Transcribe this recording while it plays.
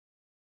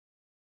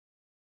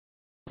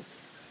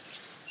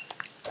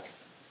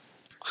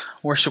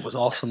Worship was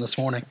awesome this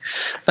morning.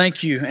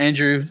 Thank you,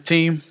 Andrew,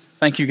 team.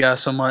 Thank you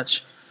guys so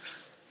much.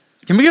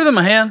 Can we give them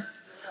a hand?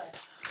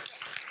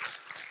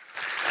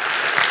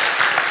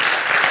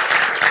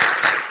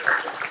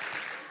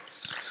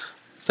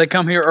 They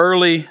come here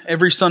early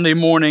every Sunday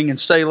morning and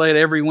stay late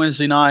every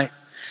Wednesday night.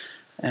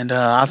 And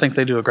I think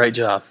they do a great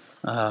job.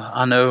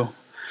 I know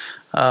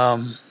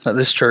that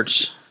this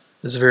church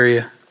is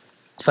very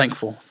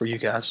thankful for you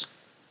guys.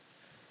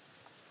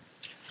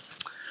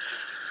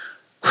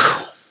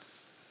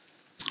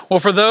 Well,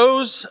 for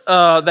those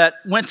that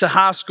went to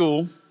high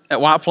school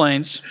at White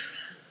Plains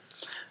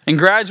and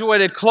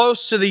graduated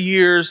close to the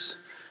years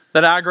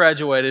that I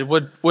graduated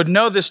would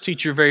know this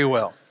teacher very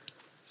well.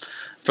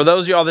 For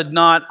those of y'all that did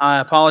not, I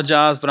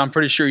apologize, but I'm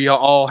pretty sure y'all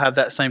all have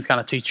that same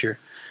kind of teacher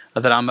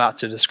that I'm about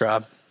to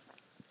describe.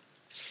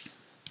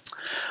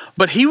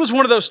 But he was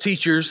one of those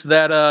teachers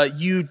that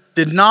you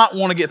did not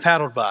want to get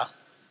paddled by.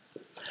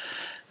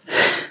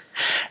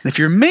 And if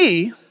you're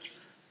me,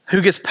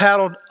 who gets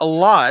paddled a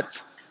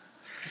lot,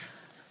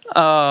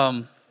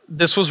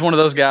 this was one of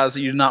those guys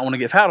that you do not want to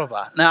get paddled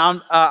by.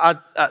 Now,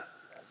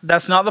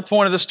 that's not the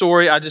point of the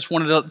story. I just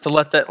wanted to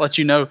let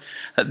you know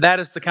that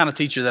is the kind of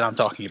teacher that I'm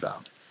talking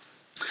about.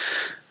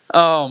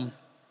 The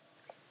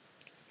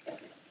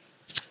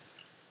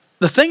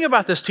thing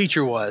about this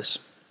teacher was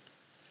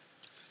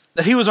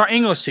that he was our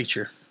English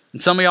teacher.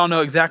 And some of y'all know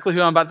exactly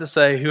who I'm about to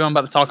say, who I'm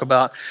about to talk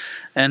about.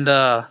 And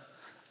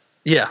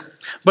yeah.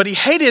 But he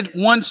hated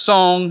one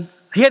song.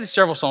 He hated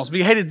several songs, but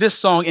he hated this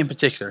song in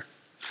particular.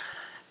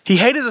 He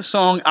hated the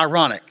song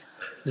Ironic.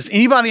 Does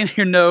anybody in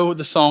here know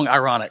the song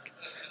Ironic?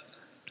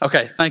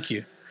 Okay, thank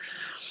you.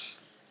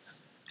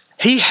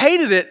 He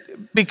hated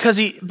it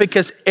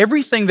because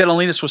everything that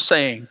Aline was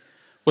saying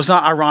was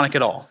not ironic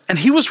at all. And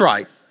he was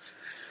right.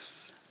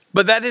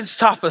 But that didn't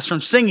stop us from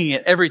singing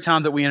it every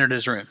time that we entered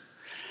his room.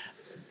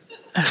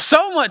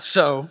 So much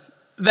so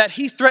that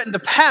he threatened to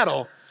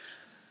paddle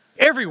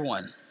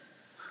everyone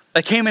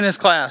that came in his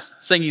class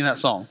singing that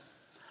song.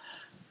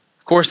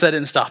 Of course, that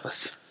didn't stop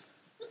us.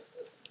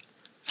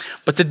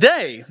 But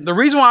today, the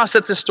reason why I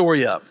set this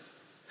story up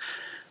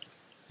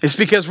is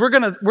because we're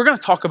gonna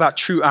talk about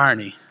true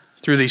irony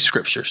through these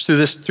scriptures, through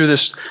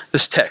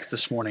this text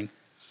this morning,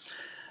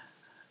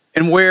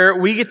 and where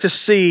we get to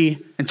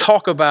see and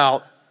talk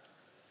about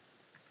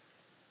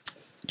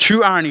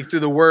true irony through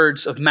the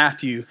words of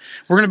Matthew.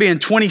 We're going to be in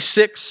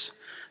 26,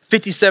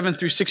 57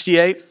 through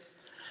 68.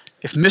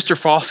 If Mr.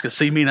 Frost could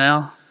see me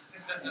now,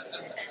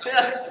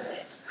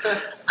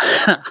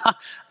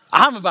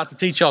 I'm about to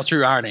teach y'all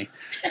true irony.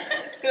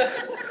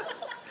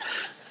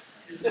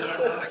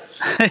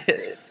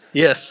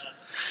 Yes.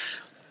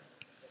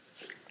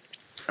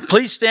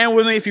 Please stand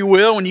with me if you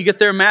will when you get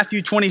there.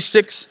 Matthew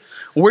 26.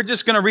 We're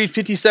just going to read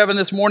 57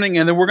 this morning,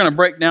 and then we're going to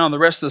break down the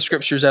rest of the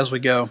scriptures as we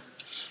go.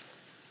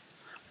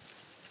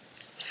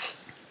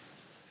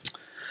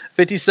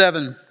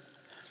 57.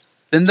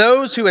 Then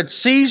those who had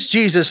seized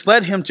Jesus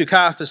led him to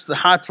Caiaphas, the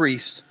high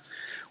priest,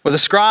 where the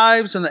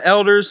scribes and the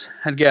elders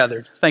had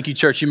gathered. Thank you,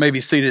 church. You may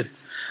be seated.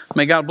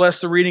 May God bless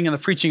the reading and the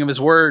preaching of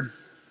his word.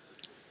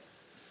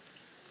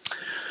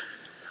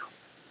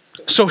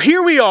 So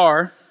here we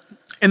are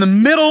in the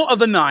middle of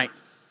the night.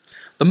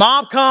 The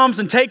mob comes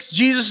and takes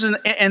Jesus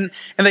and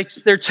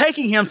they're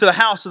taking him to the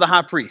house of the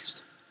high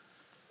priest.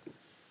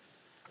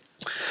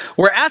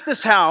 Where at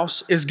this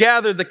house is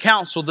gathered the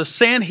council, the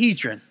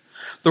Sanhedrin,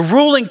 the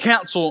ruling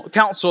council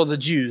of the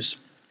Jews.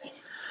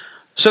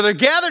 So they're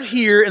gathered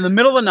here in the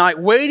middle of the night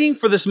waiting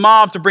for this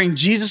mob to bring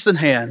Jesus in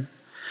hand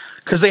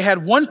because they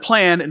had one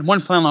plan and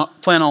one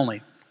plan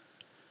only.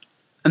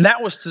 And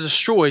that was to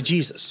destroy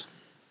Jesus.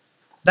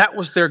 That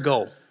was their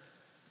goal.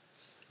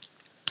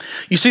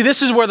 You see,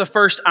 this is where the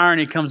first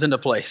irony comes into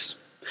place.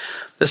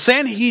 The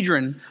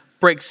Sanhedrin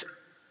breaks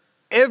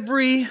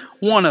every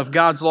one of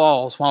God's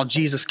laws while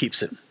Jesus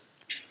keeps it.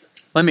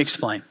 Let me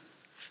explain.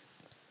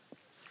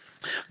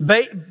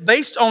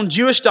 Based on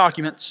Jewish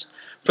documents,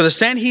 for the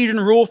Sanhedrin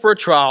rule for a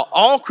trial,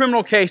 all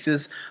criminal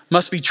cases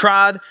must be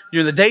tried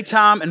during the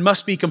daytime and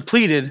must be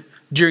completed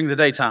during the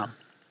daytime.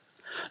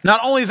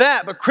 Not only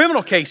that, but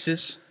criminal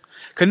cases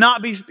could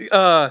not be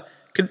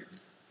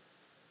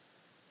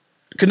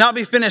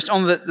finished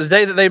on the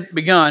day that they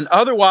begun.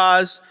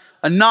 Otherwise,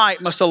 a night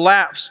must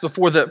elapse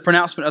before the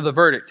pronouncement of the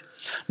verdict.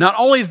 Not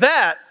only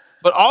that,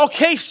 but all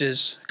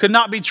cases could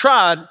not be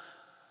tried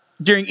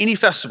during any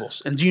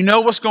festivals. And do you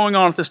know what's going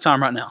on at this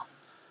time right now?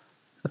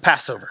 The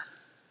Passover.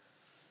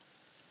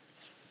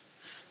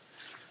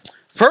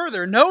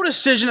 Further, no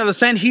decision of the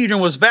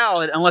Sanhedrin was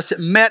valid unless it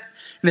met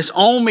in its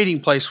own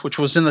meeting place, which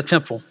was in the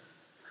temple.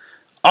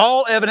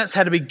 All evidence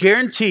had to be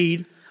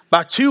guaranteed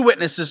by two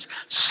witnesses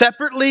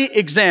separately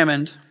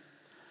examined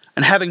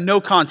and having no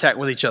contact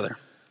with each other.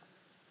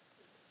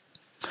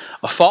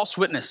 A false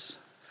witness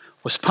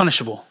was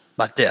punishable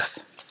by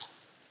death.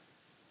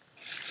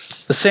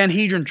 The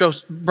Sanhedrin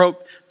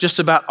broke just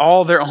about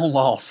all their own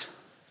laws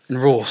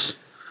and rules.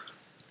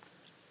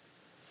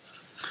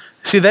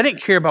 See, they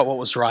didn't care about what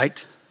was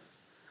right.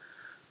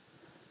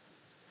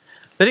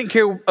 They didn't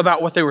care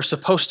about what they were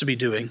supposed to be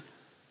doing.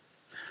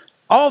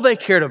 All they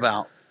cared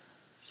about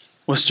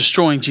was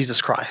destroying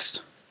Jesus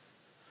Christ.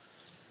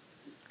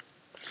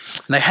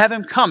 And they have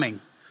him coming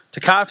to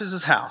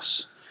Caiaphas'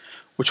 house,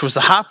 which was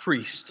the high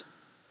priest.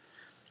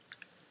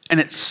 And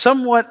it's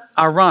somewhat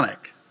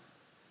ironic,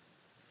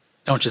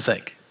 don't you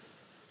think?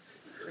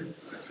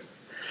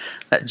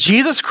 That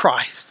Jesus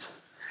Christ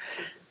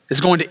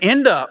is going to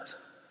end up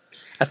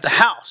at the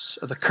house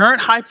of the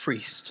current high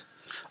priest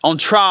on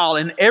trial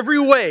in every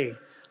way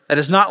that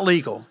is not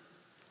legal,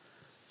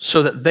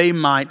 so that they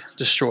might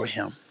destroy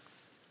him.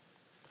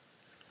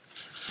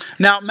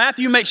 Now,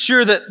 Matthew makes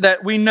sure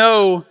that we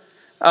know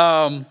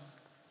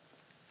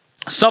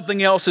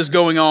something else is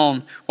going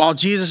on while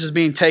Jesus is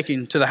being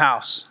taken to the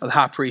house of the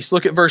high priest.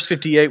 Look at verse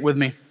 58 with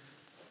me.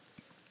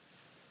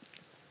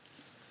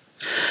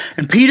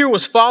 And Peter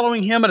was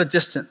following him at a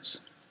distance,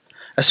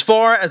 as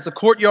far as the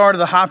courtyard of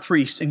the high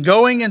priest. And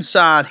going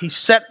inside, he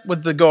sat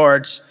with the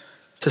guards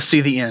to see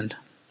the end.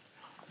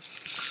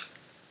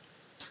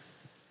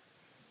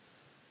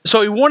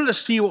 So he wanted to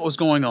see what was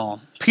going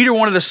on. Peter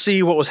wanted to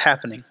see what was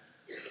happening.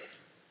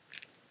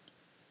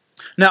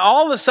 Now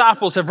all the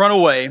disciples have run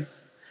away.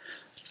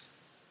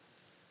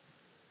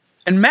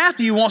 And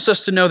Matthew wants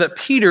us to know that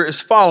Peter is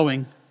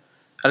following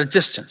at a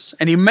distance.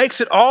 And he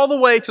makes it all the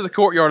way to the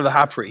courtyard of the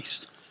high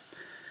priest.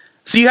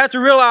 So you have to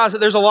realize that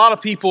there's a lot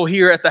of people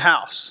here at the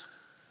house.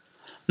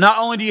 Not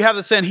only do you have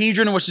the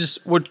Sanhedrin, which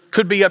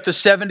could be up to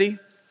 70.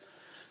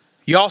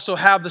 You also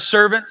have the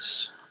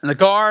servants and the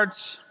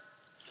guards.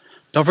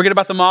 Don't forget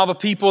about the mob of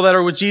people that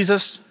are with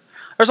Jesus.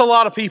 There's a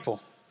lot of people.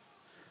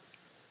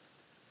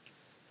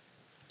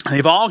 And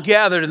they've all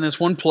gathered in this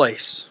one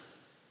place.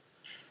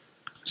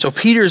 So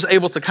Peter is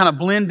able to kind of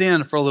blend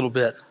in for a little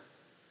bit.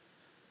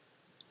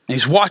 And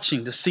he's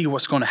watching to see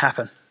what's going to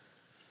happen.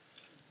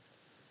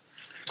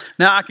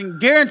 Now, I can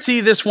guarantee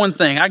this one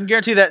thing. I can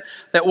guarantee that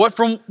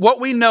from what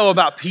we know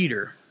about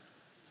Peter,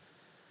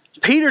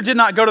 Peter did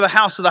not go to the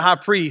house of the high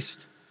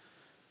priest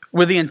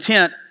with the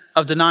intent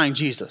of denying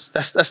Jesus.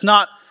 That's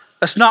not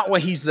why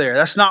he's there.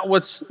 That's not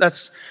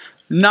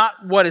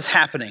what is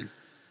happening.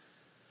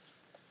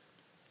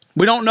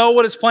 We don't know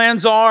what his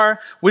plans are.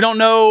 We don't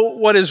know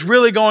what is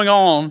really going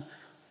on.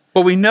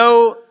 But we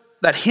know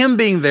that him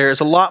being there is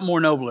a lot more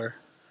nobler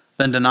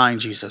than denying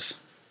Jesus.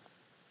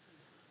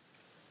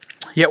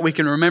 Yet we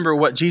can remember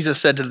what Jesus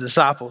said to the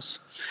disciples.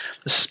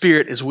 The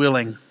spirit is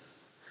willing,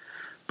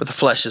 but the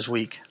flesh is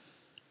weak.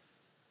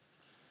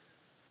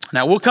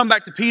 Now we'll come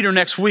back to Peter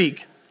next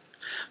week.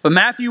 But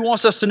Matthew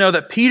wants us to know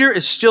that Peter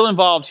is still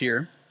involved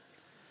here.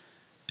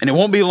 And it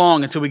won't be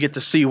long until we get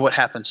to see what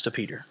happens to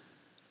Peter.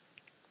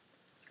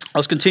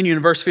 Let's continue in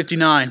verse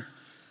 59.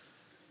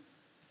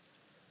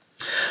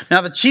 Now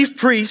the chief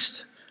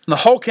priest and the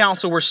whole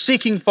council were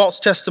seeking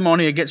false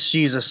testimony against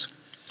Jesus,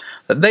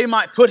 that they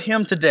might put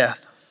him to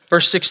death.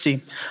 Verse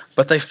 60,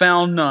 but they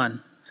found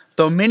none,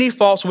 though many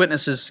false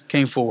witnesses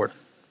came forward.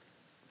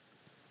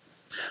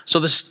 So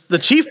the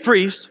chief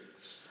priest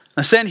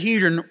and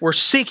Sanhedrin were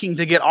seeking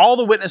to get all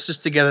the witnesses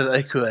together that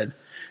they could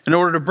in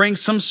order to bring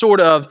some sort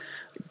of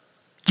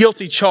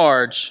guilty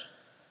charge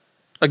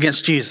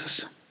against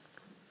Jesus.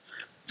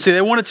 See,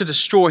 they wanted to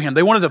destroy him.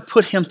 They wanted to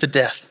put him to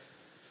death.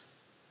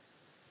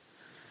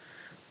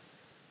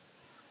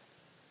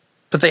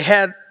 But they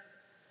had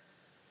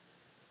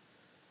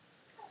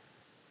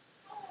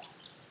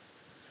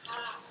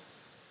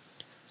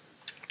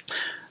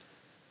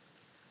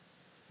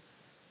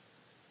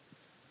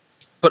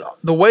But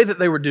the way that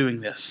they were doing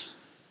this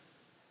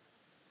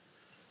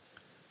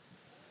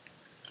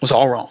was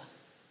all wrong.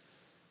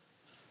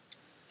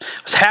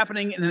 It was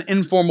happening in an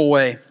informal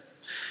way.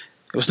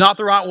 It was not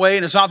the right way,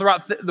 and it's not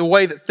the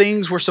way that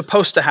things were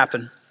supposed to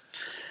happen.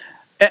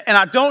 And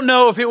I don't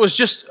know if it was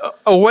just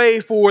a way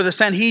for the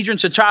Sanhedrin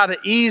to try to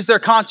ease their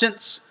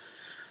conscience,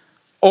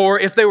 or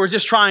if they were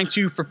just trying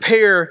to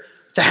prepare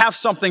to have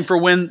something for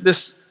when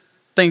this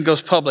thing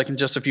goes public in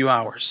just a few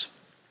hours.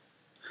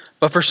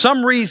 But for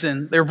some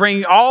reason, they're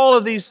bringing all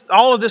of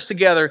this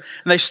together,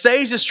 and they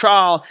stage this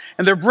trial,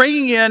 and they're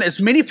bringing in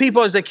as many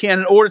people as they can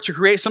in order to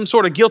create some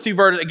sort of guilty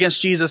verdict against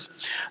Jesus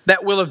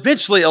that will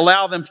eventually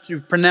allow them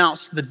to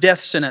pronounce the death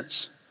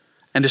sentence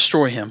and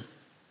destroy him.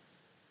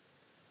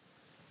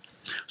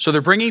 So they're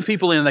bringing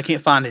people in, and they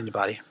can't find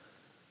anybody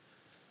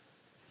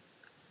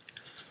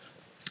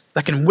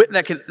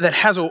that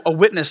has a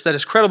witness that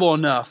is credible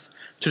enough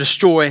to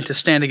destroy and to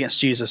stand against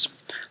Jesus.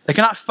 They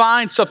cannot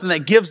find something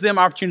that gives them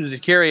opportunity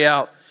to carry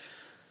out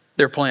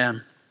their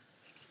plan.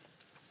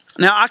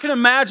 Now, I can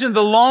imagine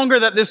the longer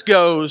that this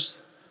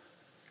goes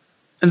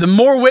and the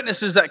more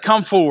witnesses that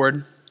come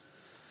forward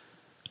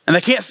and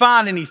they can't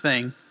find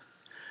anything,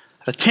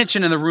 the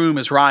tension in the room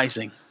is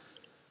rising.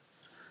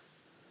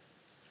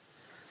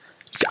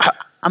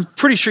 I'm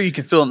pretty sure you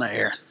can feel it in the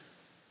air.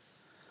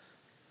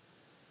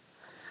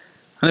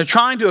 And they're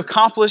trying to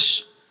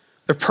accomplish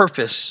their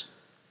purpose.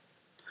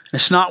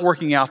 It's not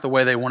working out the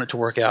way they want it to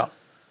work out.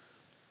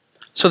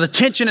 So the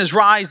tension is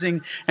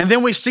rising, and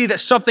then we see that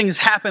something has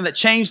happened that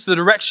changed the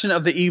direction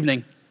of the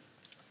evening.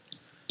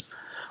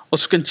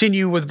 Let's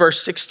continue with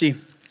verse 60.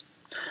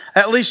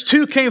 At least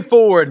two came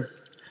forward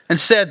and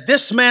said,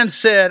 "This man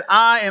said,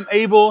 I am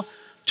able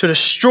to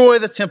destroy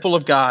the temple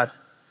of God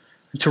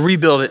and to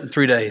rebuild it in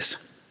 3 days."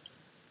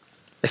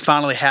 They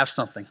finally have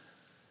something.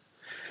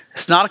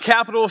 It's not a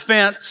capital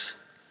offense,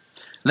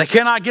 and they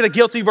cannot get a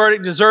guilty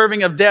verdict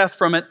deserving of death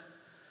from it,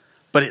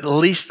 but at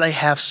least they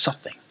have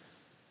something.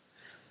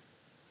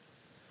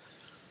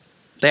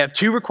 They have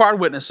 2 required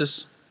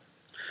witnesses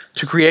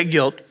to create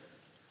guilt.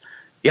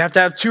 You have to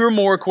have 2 or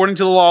more according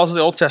to the laws of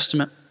the Old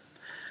Testament,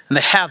 and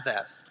they have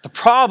that. The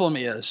problem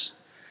is,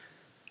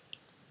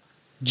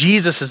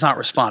 Jesus is not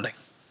responding.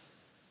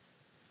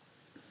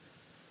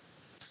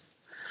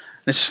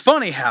 And it's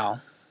funny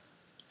how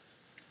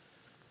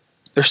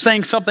they're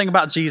saying something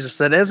about Jesus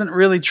that isn't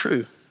really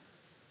true.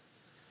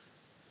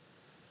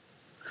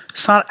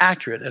 It's not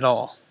accurate at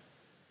all.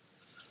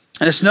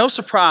 And it's no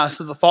surprise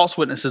that the false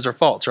witnesses are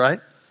false,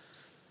 right?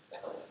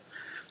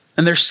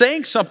 And they're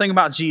saying something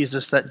about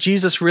Jesus that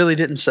Jesus really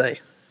didn't say.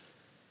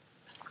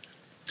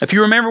 If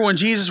you remember when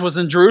Jesus was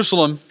in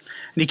Jerusalem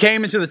and he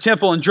came into the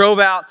temple and drove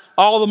out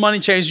all the money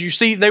changers, you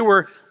see they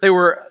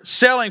were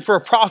selling for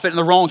a profit in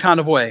the wrong kind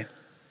of way.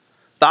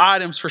 The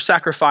items for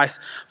sacrifice.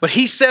 But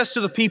he says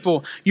to the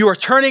people, "You are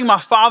turning my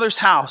Father's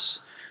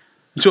house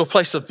into a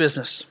place of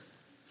business."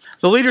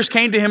 The leaders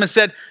came to him and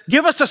said,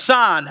 "Give us a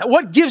sign.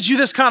 What gives you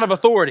this kind of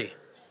authority?"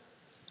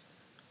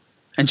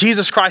 And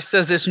Jesus Christ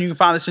says this, and you can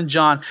find this in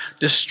John,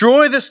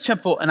 "Destroy this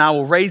temple and I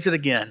will raise it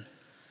again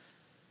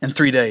in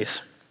 3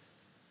 days."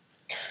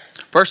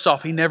 First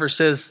off, he never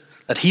says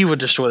that he would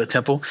destroy the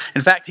temple.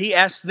 In fact, he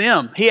asks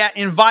them, he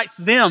invites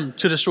them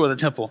to destroy the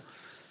temple.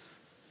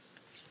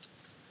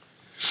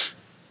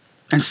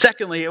 And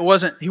secondly, he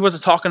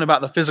wasn't talking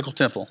about the physical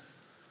temple.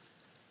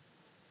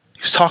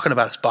 He was talking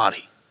about his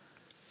body.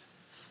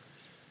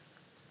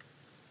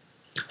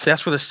 So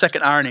that's where the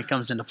second irony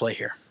comes into play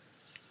here.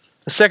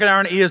 The second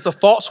irony is the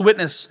false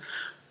witness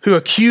who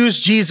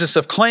accused Jesus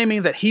of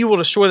claiming that he will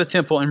destroy the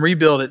temple and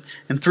rebuild it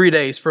in 3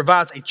 days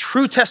provides a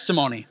true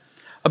testimony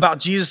about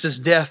Jesus'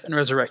 death and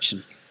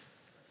resurrection.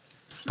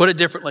 Put it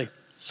differently,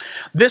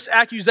 this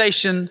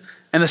accusation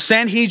and the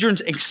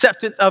Sanhedrin's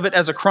acceptance of it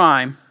as a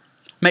crime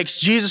makes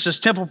Jesus'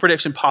 temple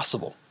prediction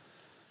possible.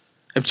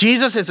 If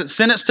Jesus isn't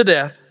sentenced to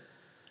death,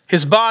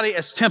 his body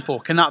as temple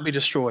cannot be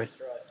destroyed.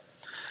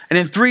 And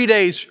in 3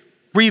 days,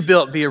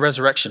 rebuilt via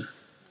resurrection.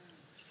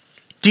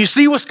 Do you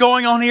see what's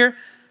going on here?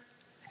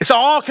 It's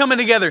all coming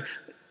together.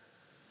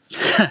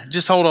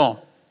 Just hold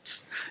on.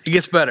 It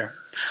gets better.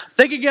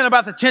 Think again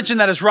about the tension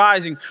that is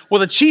rising. Well,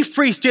 the chief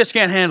priest just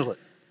can't handle it.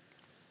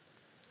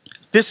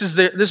 This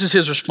is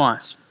his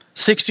response.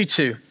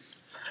 62.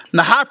 And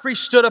the high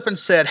priest stood up and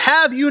said,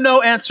 "Have you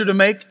no answer to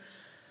make?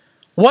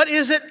 What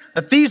is it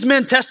that these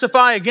men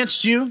testify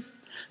against you?"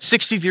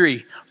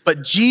 63.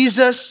 But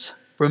Jesus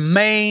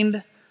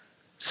remained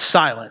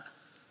silent.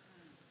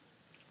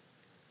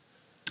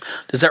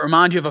 Does that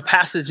remind you of a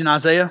passage in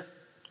Isaiah?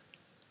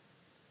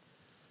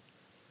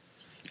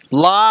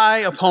 Lie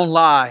upon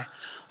lie,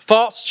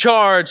 false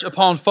charge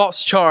upon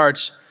false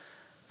charge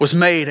was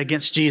made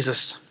against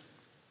Jesus.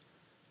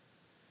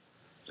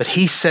 But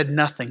he said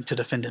nothing to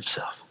defend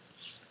himself.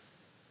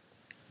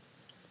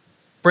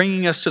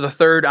 Bringing us to the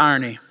third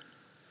irony,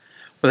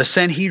 where the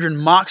Sanhedrin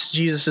mocks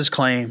Jesus'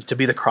 claim to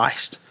be the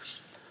Christ.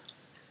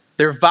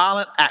 Their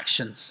violent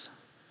actions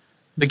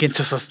begin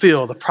to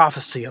fulfill the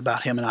prophecy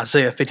about him in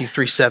Isaiah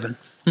 53:7.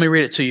 Let me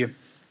read it to you.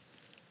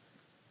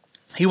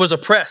 He was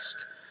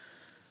oppressed.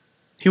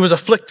 He was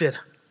afflicted,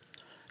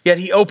 yet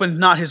he opened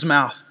not his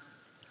mouth.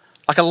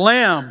 Like a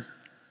lamb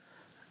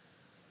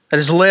that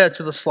is led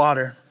to the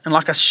slaughter, and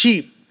like a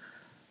sheep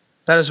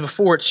that is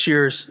before its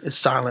shears is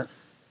silent,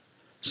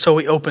 so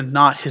he opened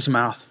not his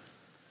mouth.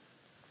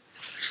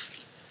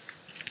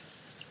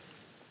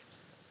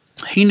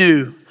 He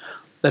knew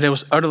that it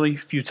was utterly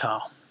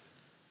futile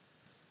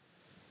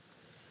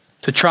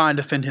to try and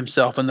defend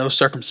himself in those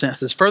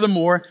circumstances.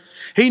 Furthermore,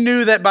 he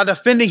knew that by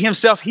defending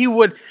himself, he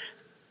would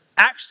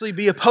actually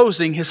be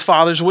opposing his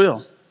Father's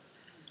will.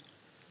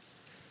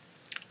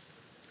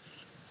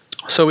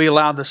 So he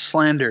allowed the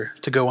slander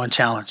to go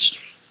unchallenged,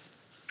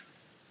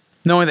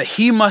 knowing that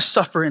he must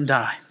suffer and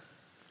die,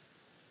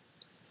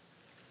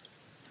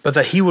 but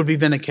that he would be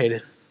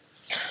vindicated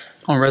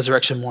on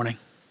resurrection morning.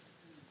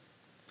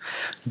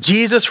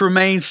 Jesus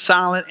remains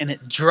silent, and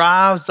it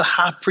drives the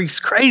high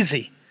priest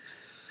crazy.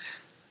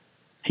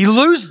 He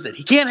loses it.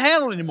 He can't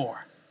handle it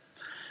anymore.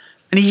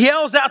 And he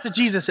yells out to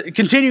Jesus,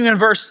 continuing in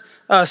verse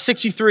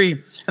 63.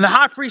 And the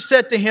high priest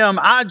said to him,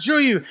 "I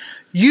adjure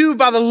you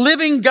by the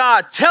living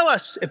God, tell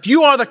us if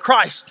you are the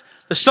Christ,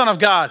 the Son of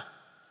God."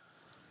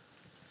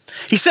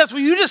 He says, "Will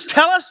you just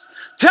tell us?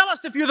 Tell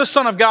us if you're the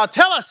Son of God.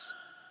 Tell us."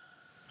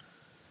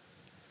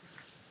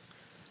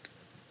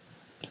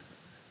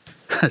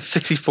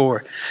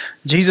 64.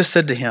 Jesus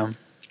said to him,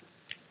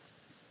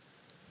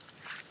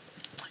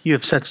 "You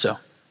have said so."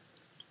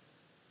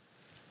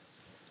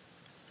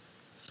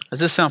 Does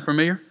this sound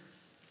familiar?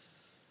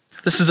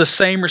 This is the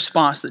same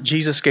response that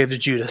Jesus gave to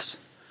Judas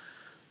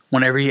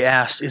whenever he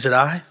asked, "Is it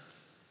I?"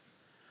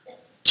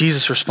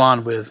 Jesus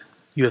responded with,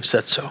 "You have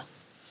said so."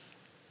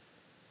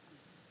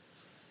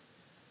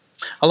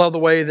 I love the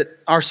way that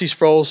R.C.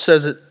 Sproul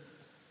says it.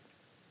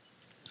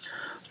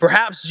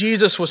 Perhaps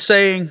Jesus was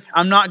saying,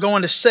 I'm not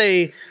going to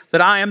say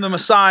that I am the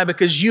Messiah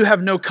because you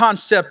have no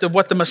concept of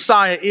what the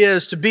Messiah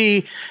is to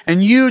be,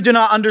 and you do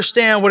not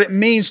understand what it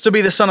means to be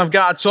the Son of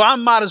God. So I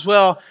might as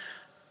well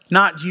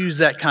not use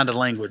that kind of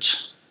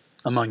language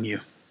among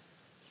you.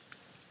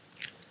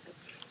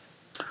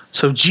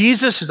 So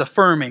Jesus is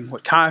affirming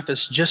what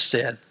Caiaphas just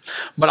said.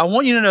 But I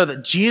want you to know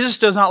that Jesus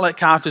does not let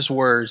Caiaphas'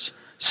 words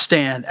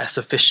stand as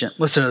sufficient.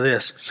 Listen to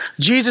this.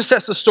 Jesus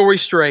sets the story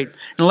straight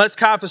and lets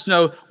Caiaphas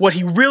know what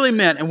he really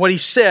meant and what he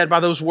said by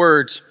those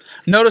words.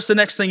 Notice the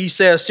next thing he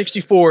says,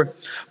 64.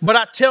 But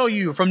I tell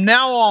you, from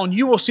now on,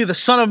 you will see the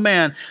Son of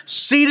Man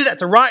seated at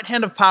the right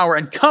hand of power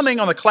and coming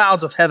on the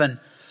clouds of heaven.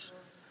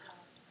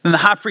 Then the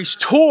high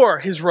priest tore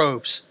his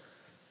robes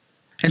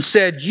and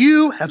said,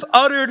 you have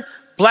uttered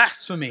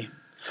blasphemy.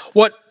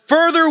 What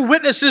further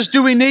witnesses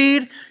do we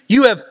need?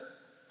 You have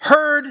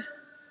heard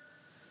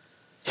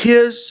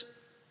his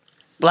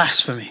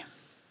blasphemy.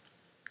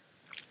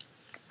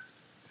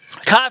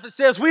 Caiaphas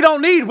says we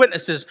don't need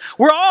witnesses.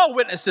 We're all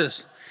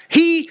witnesses.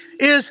 He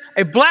is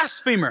a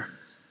blasphemer.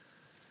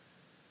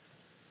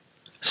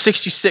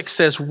 66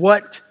 says,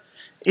 what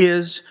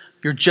is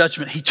your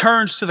judgment? He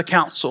turns to the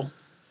council.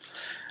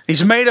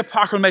 He's made a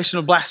proclamation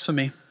of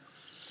blasphemy.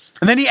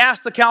 And then he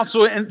asks the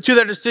council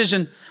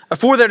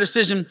for their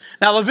decision.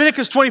 Now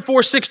Leviticus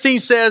 24:16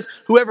 says,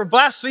 whoever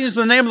blasphemes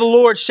the name of the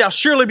Lord shall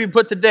surely be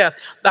put to death.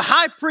 The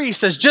high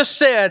priest has just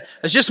saying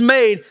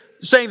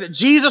that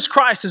Jesus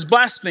Christ is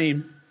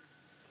blasphemed.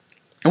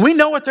 And we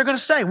know what they're going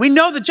to say. We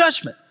know the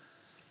judgment.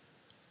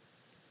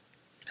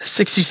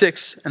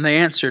 66, and they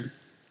answered.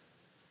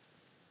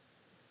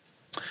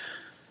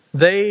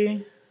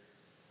 They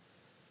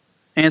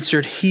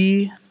answered,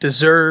 he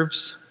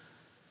deserves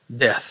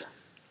death.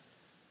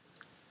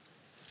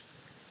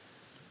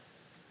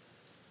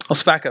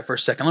 Let's back up for a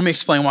second. Let me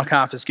explain why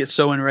Caiaphas gets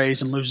so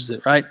enraged and loses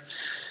it, right?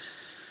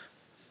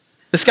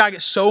 This guy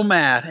gets so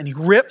mad and he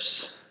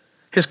rips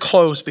his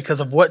clothes because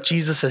of what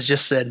Jesus has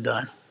just said and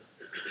done.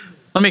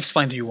 Let me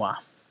explain to you why.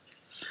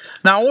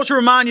 Now, I want to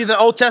remind you that the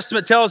Old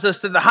Testament tells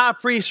us that the high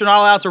priests are not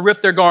allowed to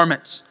rip their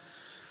garments.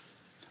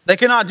 They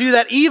cannot do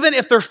that even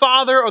if their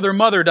father or their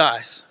mother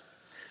dies.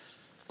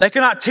 They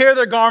cannot tear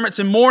their garments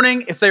in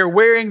mourning if they are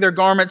wearing their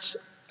garments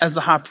as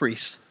the high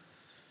priest.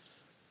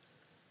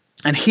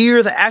 And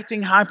here the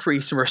acting high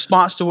priest, in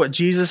response to what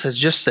Jesus has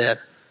just said,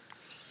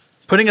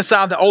 putting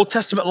aside the Old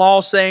Testament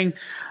law saying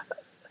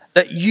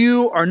that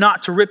you are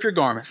not to rip your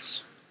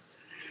garments,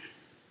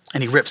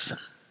 and he rips them.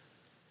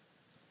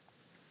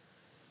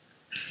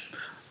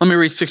 Let me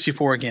read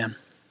 64 again.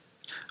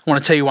 I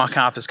want to tell you why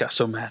Caiaphas got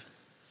so mad.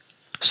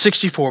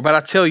 64, but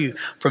I tell you,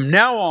 from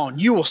now on,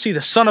 you will see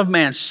the Son of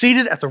Man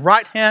seated at the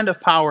right hand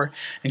of power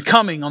and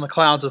coming on the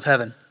clouds of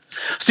heaven.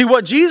 See,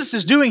 what Jesus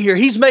is doing here,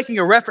 he's making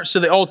a reference to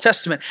the Old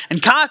Testament.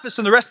 And Caiaphas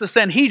and the rest of the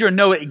Sanhedrin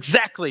know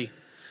exactly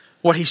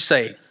what he's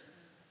saying.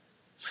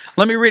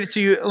 Let me read it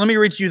to you. Let me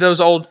read to you those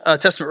Old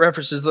Testament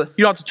references. You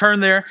don't have to turn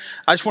there.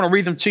 I just want to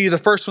read them to you. The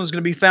first one is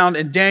going to be found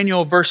in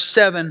Daniel verse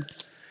 7,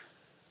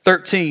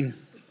 13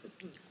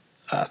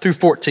 through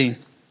 14.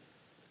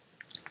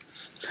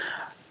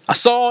 I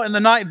saw in the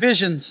night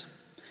visions,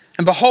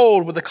 and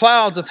behold, with the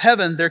clouds of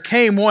heaven, there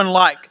came one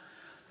like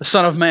the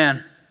Son of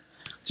Man.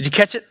 Did you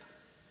catch it?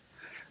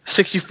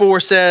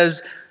 64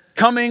 says,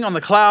 coming on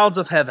the clouds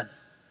of heaven.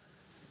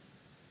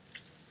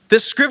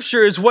 This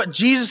scripture is what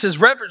Jesus is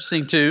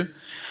referencing to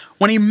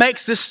when he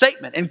makes this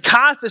statement. And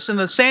Caiaphas and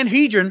the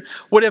Sanhedrin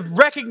would have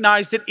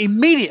recognized it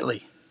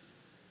immediately.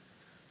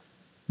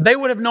 They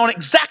would have known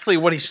exactly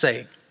what he's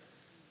saying.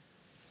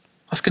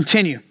 Let's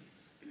continue.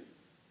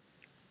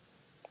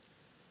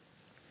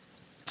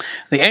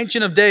 The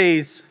Ancient of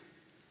Days,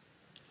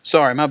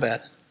 and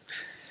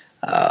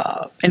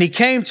he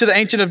came to the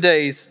Ancient of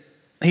Days.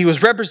 He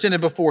was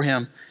represented before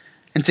him,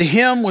 and to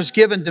him was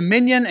given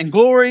dominion and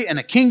glory and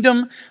a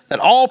kingdom that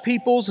all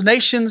peoples,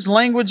 nations,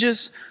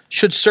 languages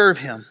should serve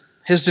him.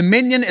 His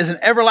dominion is an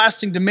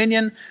everlasting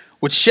dominion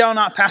which shall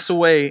not pass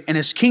away, and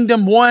his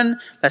kingdom one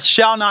that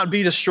shall not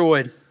be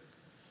destroyed.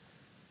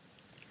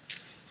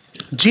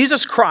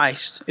 Jesus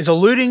Christ is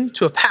alluding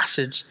to a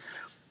passage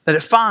that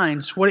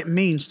defines what it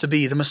means to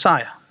be the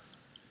Messiah.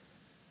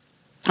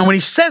 And when he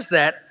says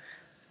that,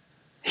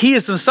 he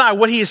is the Messiah,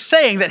 what he is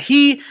saying that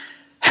he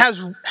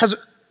has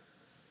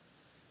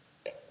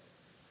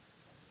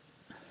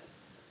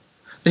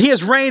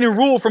reign and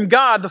rule from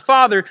God the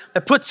Father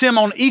that puts him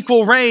on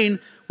equal reign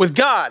with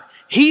God.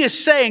 He is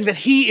saying that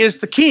he is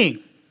the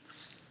king.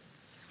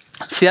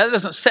 See, that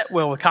doesn't set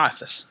well with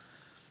Caiaphas.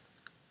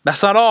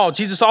 That's not all.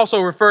 Jesus also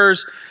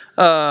refers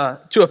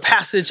to a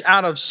passage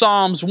out of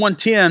Psalms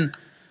 110.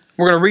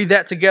 We're going to read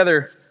that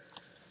together.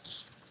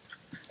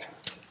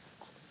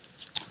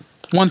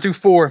 1 through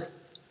 4.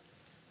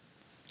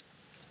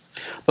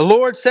 The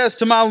Lord says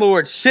to my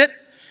Lord, sit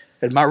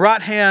at my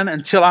right hand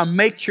until I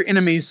make your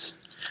enemies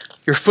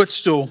your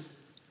footstool.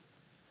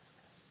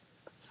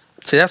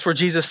 See, that's where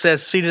Jesus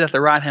says, seated at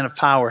the right hand of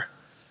power.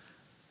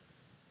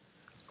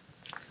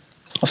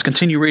 Let's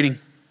continue reading.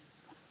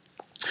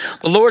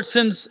 The Lord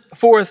sends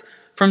forth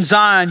from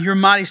Zion your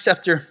mighty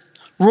scepter.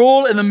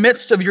 Rule in the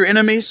midst of your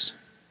enemies.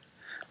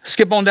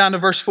 Skip on down to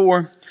verse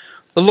 4.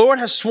 The Lord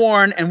has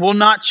sworn and will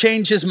not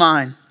change his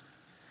mind.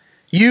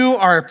 You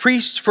are a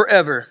priest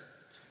forever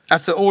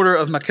after the order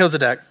of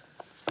Melchizedek.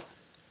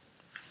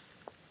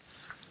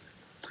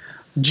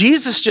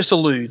 Jesus just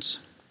alludes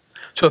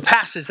to a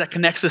passage that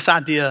connects this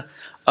idea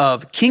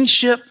of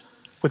kingship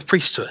with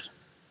priesthood.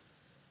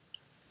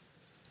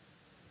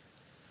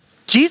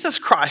 Jesus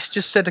Christ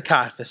just said to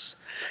Caiaphas,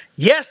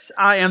 yes,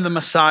 I am the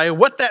Messiah.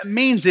 What that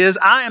means is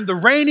I am the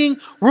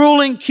reigning,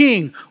 ruling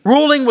king,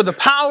 ruling with the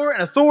power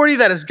and authority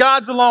that is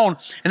God's alone.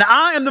 And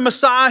I am the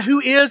Messiah who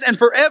is and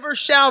forever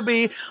shall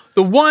be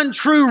the one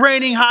true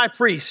reigning high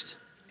priest.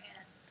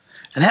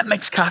 And that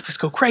makes Caiaphas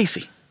go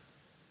crazy.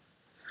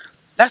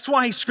 That's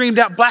why he screamed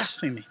out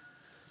blasphemy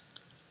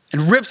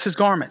and rips his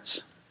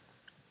garments.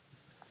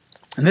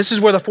 And this is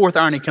where the fourth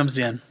irony comes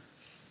in.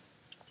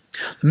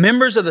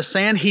 Members of the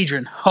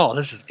Sanhedrin, oh,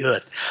 this is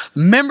good.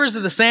 Members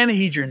of the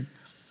Sanhedrin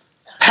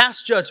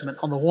pass judgment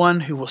on the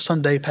one who will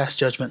someday pass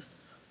judgment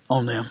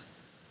on them.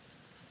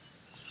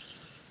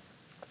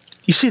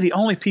 You see, the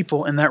only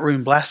people in that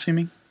room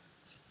blaspheming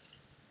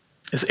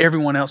is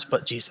everyone else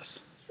but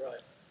Jesus. That's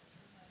right.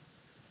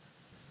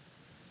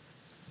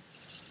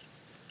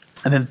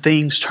 And then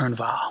things turn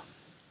vile.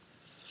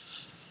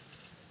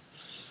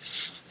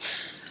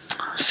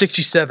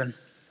 67.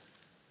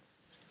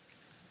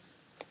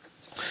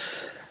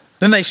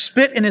 Then they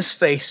spit in his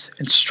face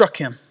and struck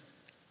him.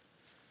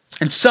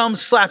 And some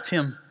slapped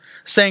him,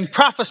 saying,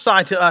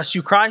 prophesy to us,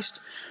 you Christ.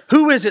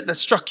 Who is it that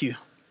struck you?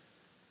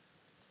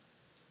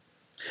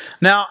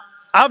 Now,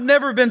 I've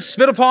never been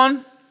spit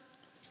upon.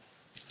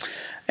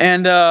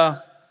 And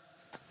I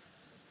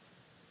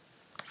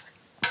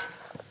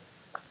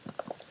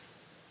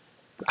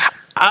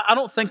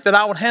don't think that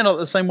I would handle it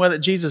the same way that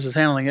Jesus is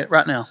handling it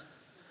right now.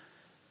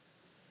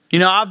 You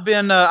know, I've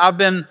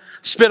been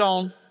spit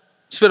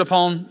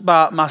upon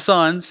by my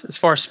sons as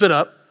far as spit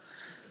up.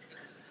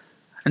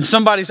 And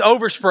somebody's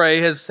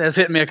overspray has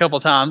hit me a couple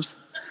times.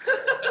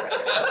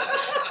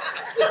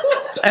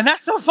 And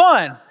that's not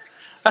fun.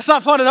 That's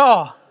not fun at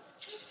all.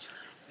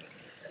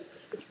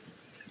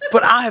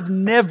 But I have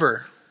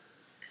never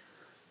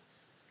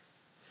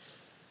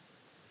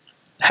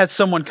had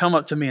someone come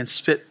up to me and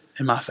spit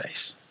in my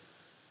face.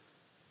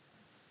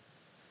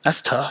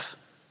 That's tough.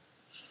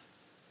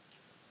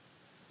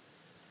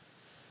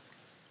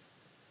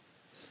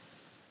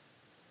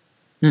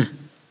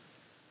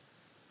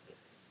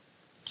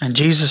 And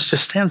Jesus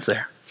just stands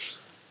there.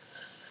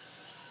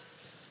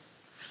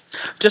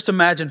 Just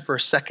imagine for a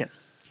second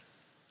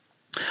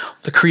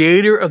the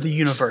creator of the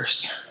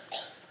universe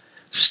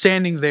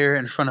standing there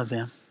in front of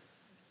them.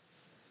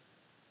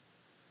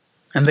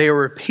 And they are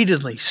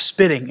repeatedly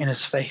spitting in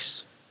his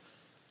face.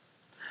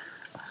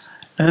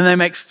 And then they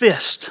make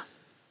fists.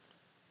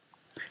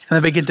 And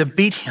they begin to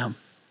beat him.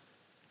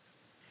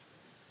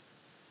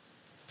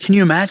 Can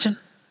you imagine?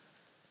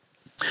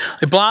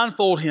 They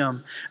blindfold him.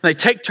 And they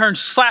take turns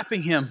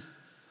slapping him.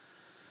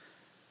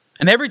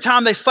 And every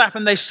time they slap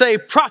him, they say,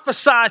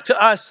 prophesy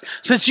to us,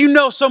 since you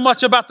know so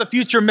much about the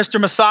future, Mr.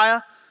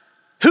 Messiah.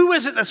 Who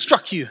is it that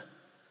struck you?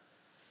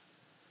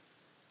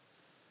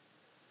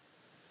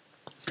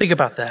 Think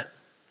about that.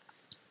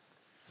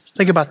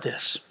 Think about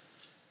this.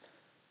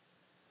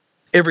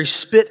 Every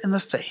spit in the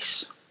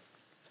face,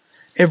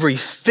 every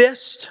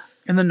fist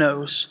in the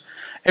nose,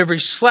 every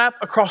slap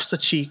across the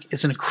cheek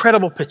is an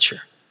incredible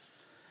picture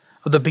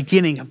of the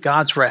beginning of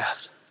God's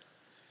wrath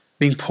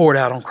being poured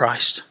out on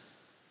Christ.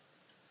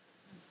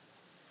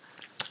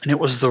 And it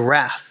was the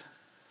wrath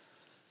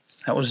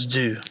that was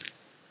due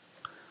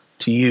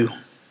to you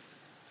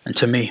and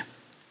to me.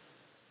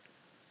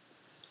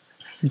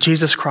 And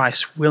Jesus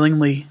Christ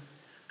willingly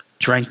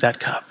drank that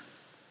cup.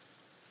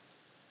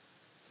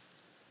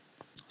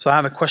 So I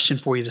have a question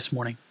for you this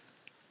morning.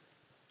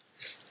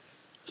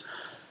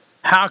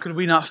 How could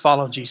we not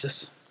follow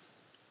Jesus?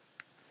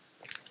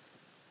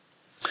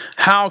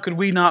 How could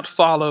we not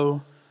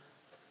follow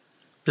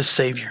the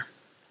Savior?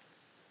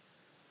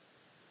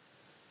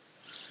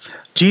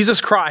 Jesus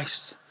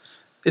Christ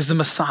is the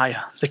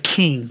Messiah, the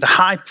King, the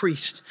High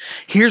Priest.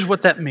 Here's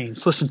what that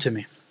means. Listen to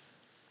me.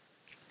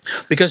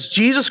 Because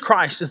Jesus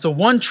Christ is the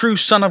one true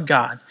Son of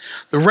God,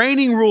 the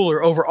reigning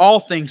ruler over all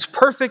things,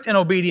 perfect in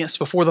obedience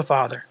before the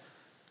Father.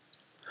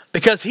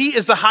 Because he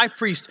is the high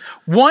priest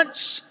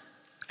once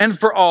and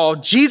for all,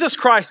 Jesus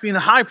Christ being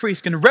the high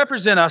priest can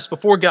represent us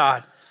before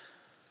God.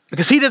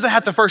 Because he doesn't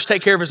have to first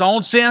take care of his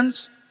own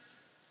sins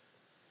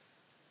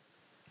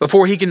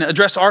before he can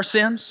address our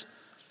sins.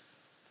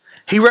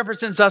 He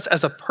represents us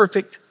as a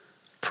perfect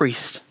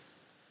priest.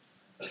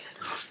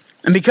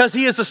 And because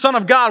he is the Son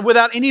of God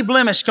without any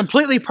blemish,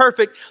 completely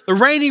perfect, the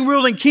reigning,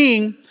 ruling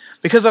King,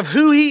 because of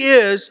who he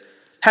is,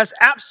 has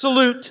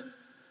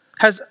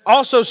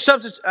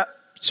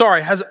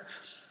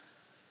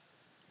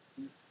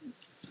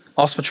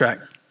lost my track.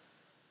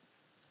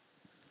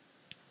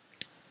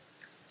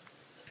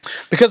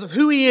 Because of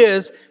who he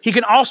is, he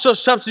can also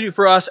substitute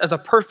for us as a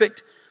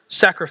perfect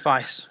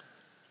sacrifice.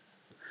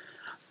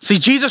 See,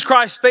 Jesus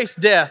Christ faced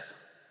death,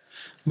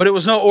 but it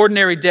was no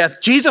ordinary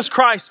death. Jesus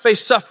Christ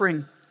faced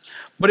suffering,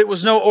 but it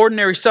was no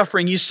ordinary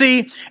suffering. You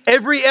see,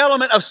 every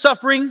element of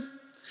suffering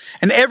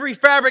and every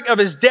fabric of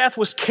his death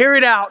was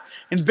carried out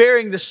in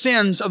bearing the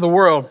sins of the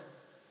world.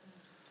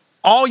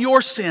 All your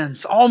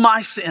sins, all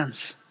my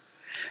sins,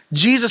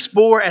 Jesus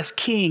bore as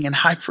king and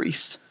high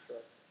priest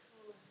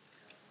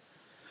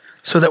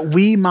so that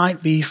we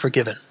might be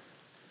forgiven.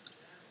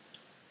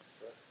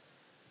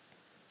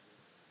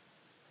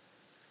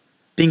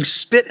 Being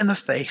spit in the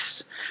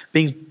face,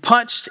 being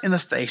punched in the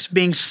face,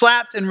 being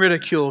slapped and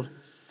ridiculed,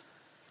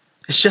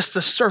 it's just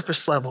the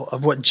surface level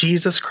of what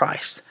Jesus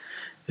Christ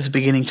is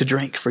beginning to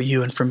drink for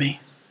you and for me.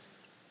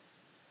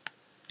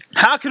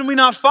 How can we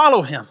not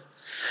follow him?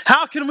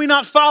 How can we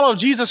not follow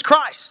Jesus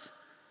Christ?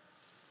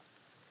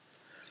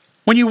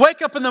 When you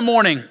wake up in the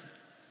morning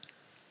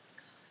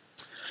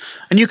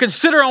and you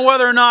consider on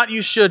whether or not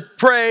you should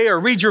pray or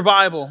read your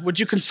Bible, would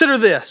you consider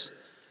this?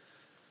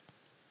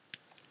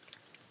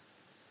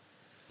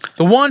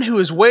 The one who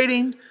is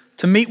waiting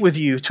to meet with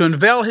you, to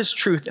unveil his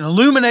truth and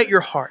illuminate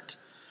your heart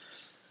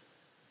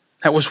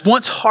that was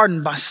once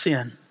hardened by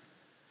sin,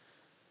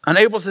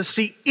 unable to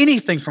see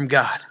anything from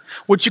God.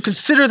 Would you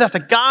consider that the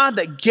God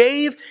that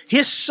gave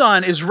his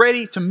son is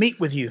ready to meet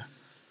with you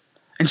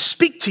and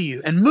speak to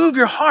you and move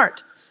your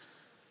heart?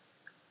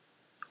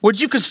 Would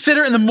you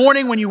consider in the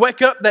morning when you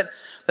wake up that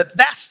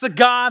that's the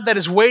God that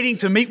is waiting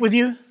to meet with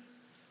you?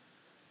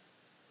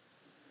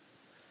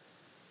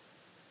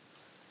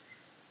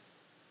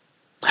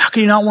 How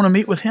can you not want to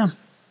meet with him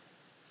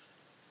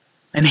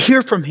and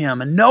hear from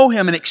him and know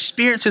him and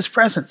experience his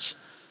presence?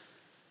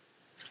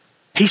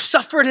 He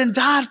suffered and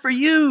died for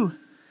you,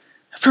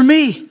 for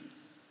me.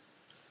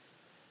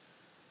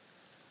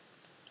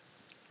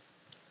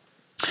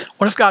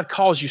 What if God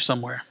calls you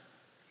somewhere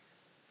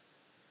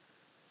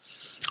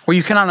where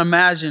you cannot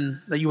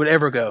imagine that you would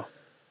ever go?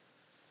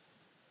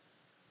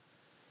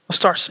 Let's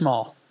start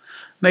small.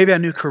 Maybe a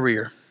new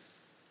career.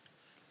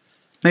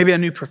 Maybe a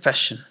new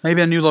profession.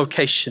 Maybe a new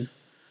location.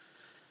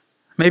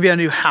 Maybe a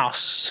new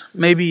house.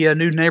 Maybe a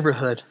new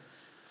neighborhood.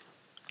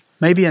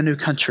 Maybe a new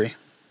country.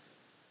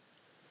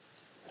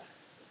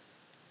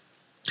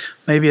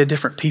 Maybe a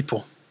different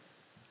people.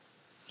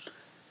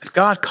 If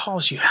God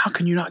calls you, how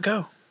can you not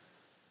go?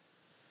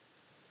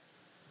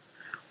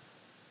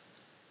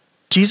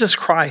 Jesus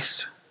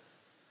Christ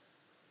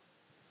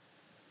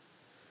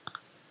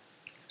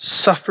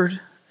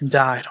suffered and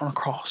died on a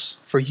cross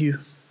for you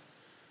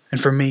and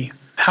for me.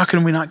 How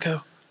can we not go?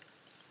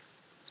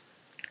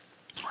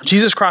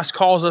 Jesus Christ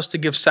calls us to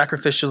give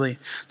sacrificially,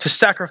 to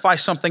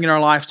sacrifice something in our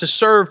life, to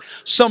serve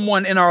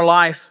someone in our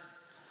life,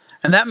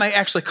 and that may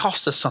actually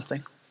cost us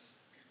something.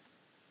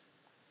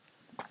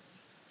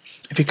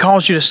 If he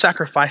calls you to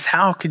sacrifice,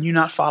 how can you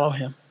not follow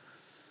him?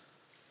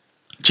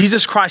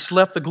 Jesus Christ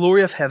left the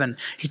glory of heaven.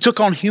 He took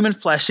on human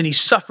flesh and he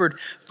suffered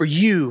for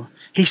you.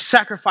 He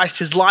sacrificed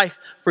his life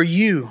for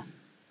you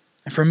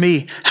and for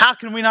me. How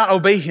can we not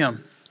obey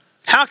him?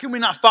 How can we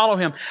not follow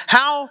him?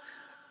 How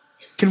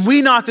can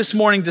we not this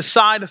morning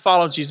decide to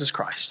follow Jesus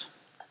Christ?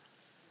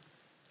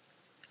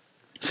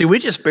 See, we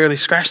just barely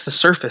scratched the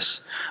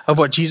surface of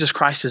what Jesus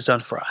Christ has done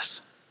for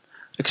us,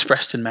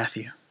 expressed in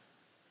Matthew.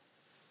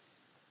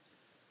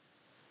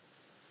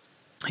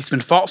 He's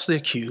been falsely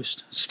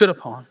accused, spit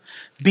upon,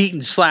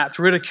 beaten, slapped,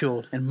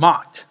 ridiculed, and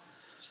mocked.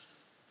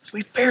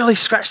 We've barely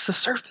scratched the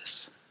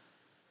surface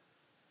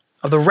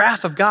of the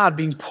wrath of God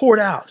being poured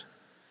out.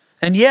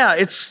 And yeah,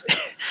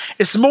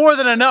 it's more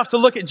than enough to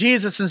look at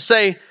Jesus and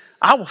say,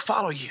 I will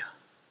follow you.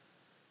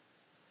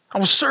 I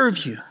will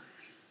serve you.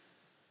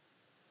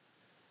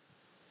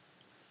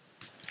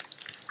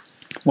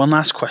 One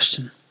last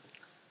question.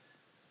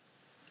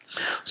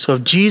 So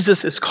if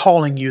Jesus is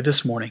calling you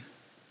this morning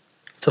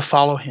to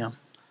follow him,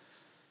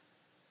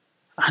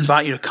 I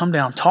invite you to come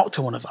down, talk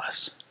to one of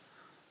us.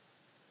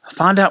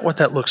 Find out what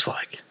that looks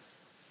like.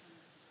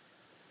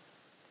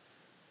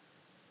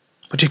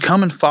 Would you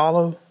come and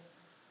follow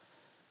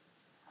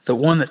the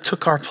one that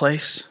took our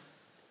place,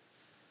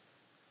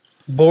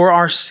 bore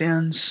our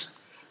sins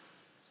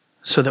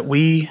so that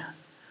we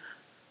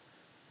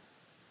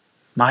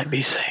might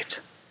be saved?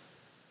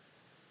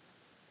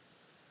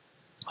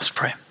 Let's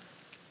pray.